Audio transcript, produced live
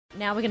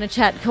Now we're going to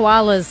chat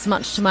koalas,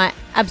 much to my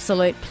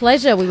absolute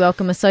pleasure. We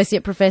welcome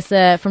Associate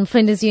Professor from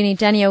Flinders Uni,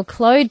 Danielle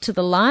Clode, to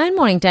the line.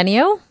 Morning,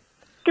 Danielle.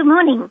 Good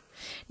morning.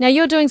 Now,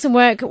 you're doing some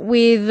work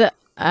with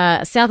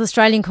South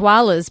Australian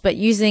koalas, but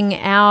using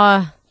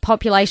our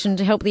population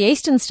to help the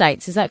eastern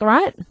states. Is that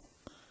right?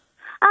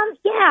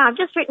 Yeah, I've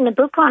just written a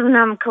book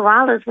on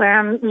koalas where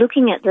I'm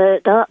looking at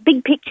the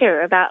big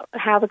picture about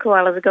how the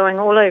koalas are going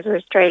all over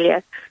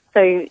Australia.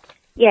 So,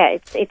 yeah,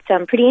 it's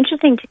pretty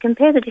interesting to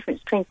compare the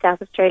difference between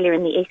South Australia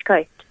and the East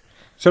Coast.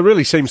 So it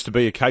really seems to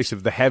be a case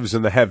of the haves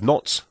and the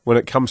have-nots when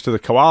it comes to the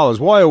koalas.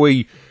 Why are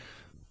we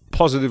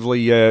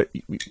positively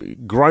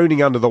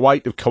groaning under the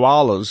weight of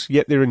koalas,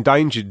 yet they're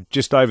endangered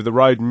just over the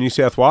road in New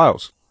South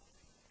Wales?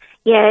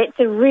 Yeah, it's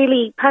a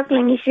really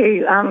puzzling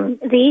issue.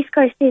 The East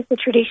Coast is the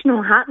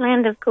traditional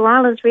heartland of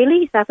koalas,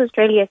 really. South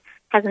Australia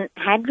hasn't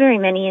had very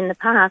many in the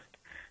past,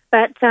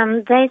 but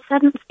they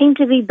suddenly seem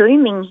to be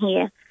booming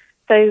here.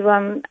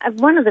 So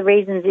one of the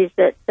reasons is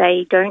that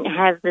they don't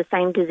have the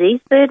same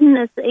disease burden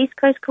as the East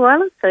Coast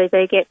koalas, so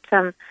they get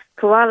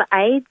koala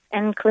AIDS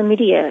and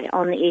chlamydia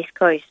on the East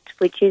Coast,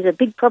 which is a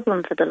big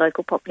problem for the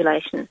local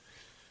population.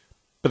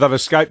 But they've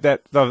escaped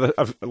that.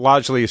 They've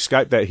largely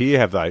escaped that here,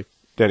 have they,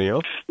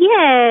 Danielle?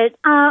 Yeah,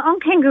 on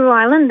Kangaroo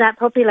Island, that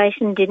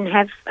population didn't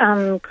have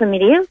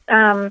chlamydia.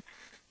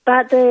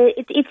 But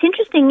it's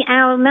interesting,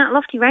 our Mount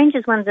Lofty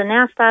Ranges ones are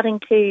now starting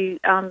to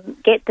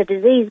get the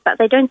disease, but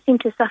they don't seem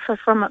to suffer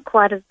from it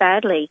quite as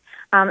badly.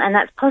 And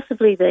that's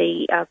possibly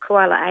the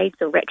koala AIDS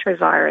or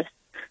retrovirus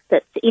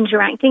that's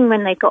interacting.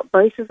 When they've got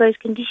both of those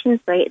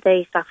conditions,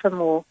 they suffer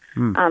more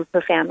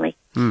profoundly.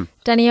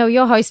 Danielle,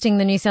 you're hosting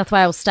the New South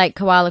Wales State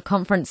Koala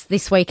Conference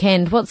this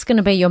weekend. What's going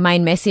to be your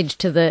main message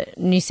to the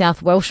New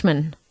South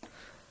Welshmen?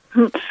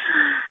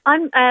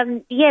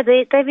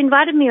 They've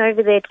invited me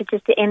over there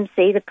to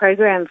MC the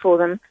program for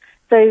them.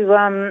 So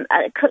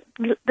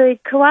the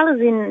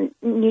koalas in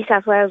New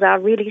South Wales are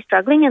really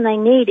struggling, and they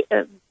need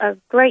a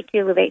great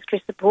deal of extra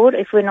support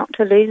if we're not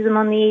to lose them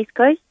on the East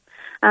Coast.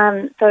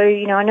 I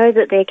know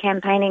that they're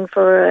campaigning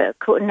for a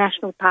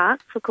national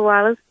park for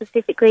koalas,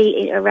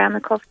 specifically around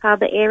the Coffs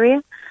Harbour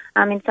area,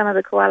 in some of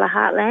the koala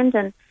heartland,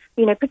 and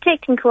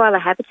protecting koala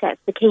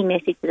habitats, the key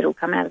message that will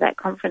come out of that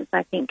conference,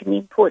 I think, and the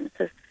importance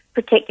of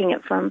protecting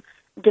it from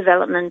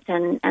development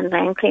and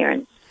land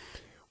clearance.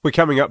 We're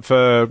coming up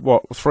for,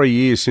 3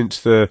 years since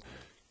the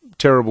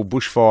terrible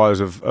bushfires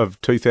of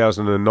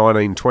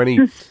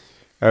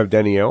 2019-20,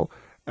 Danielle.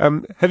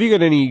 Have you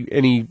got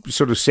any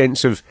sort of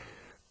sense of,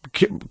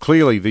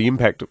 clearly the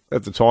impact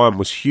at the time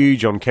was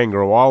huge on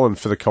Kangaroo Island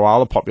for the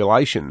koala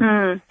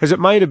population. Has it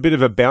made a bit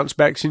of a bounce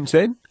back since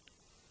then?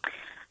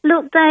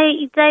 Look,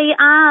 they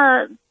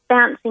are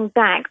bouncing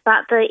back,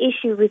 but the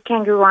issue with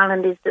Kangaroo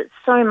Island is that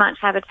so much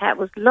habitat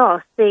was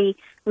lost. The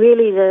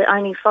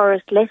only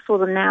forest left for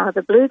them now are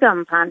the blue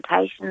gum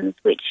plantations,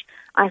 which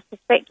I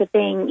suspect are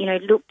being,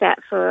 looked at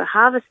for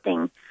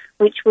harvesting,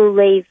 which will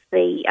leave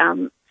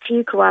the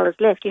few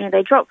koalas left.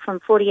 They dropped from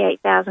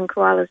 48,000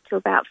 koalas to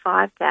about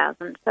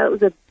 5,000, so it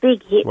was a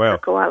big hit for the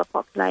koala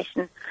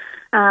population,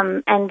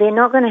 and they're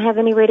not going to have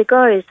anywhere to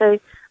go. So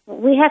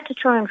we have to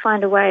try and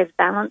find a way of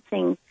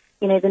balancing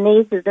the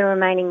needs of the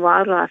remaining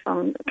wildlife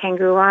on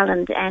Kangaroo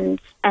Island and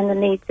the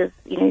needs of,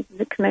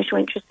 the commercial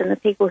interests and the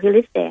people who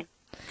live there.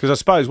 Because I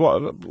suppose,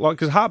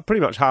 pretty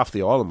much half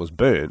the island was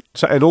burnt,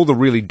 and all the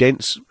really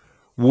dense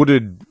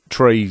wooded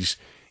trees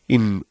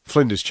in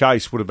Flinders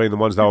Chase would have been the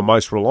ones they were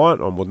most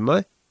reliant on, wouldn't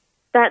they?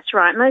 That's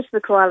right. Most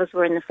of the koalas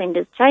were in the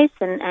Flinders Chase,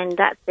 and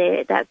that's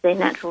their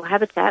natural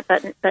habitat,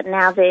 but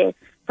now they're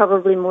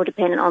probably more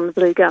dependent on the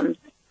blue gums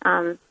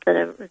that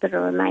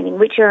are remaining,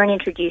 which are an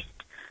introduced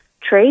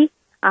tree.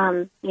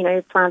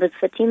 Planted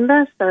for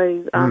timber,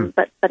 so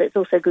but it's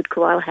also good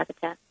koala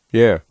habitat.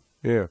 Yeah.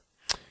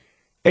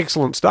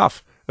 Excellent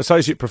stuff.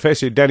 Associate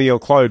Professor Danielle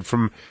Clode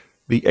from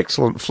the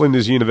excellent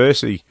Flinders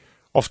University,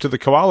 off to the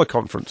Koala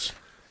Conference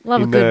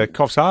in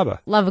Coffs Harbour.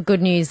 Love a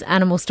good news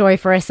animal story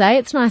for SA.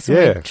 It's nice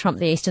when we trump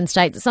the eastern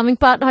states at something,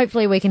 but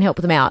hopefully we can help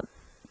them out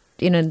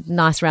in a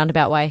nice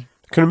roundabout way.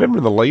 I can remember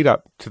in the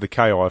lead-up to the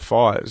KI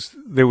fires,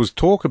 there was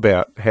talk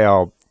about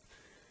how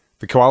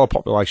the koala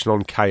population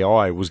on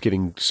KI was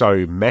getting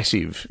so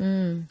massive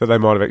that they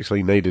might have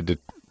actually needed to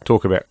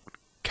talk about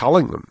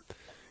culling them,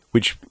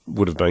 which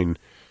would have been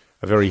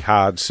a very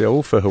hard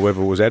sell for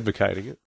whoever was advocating it.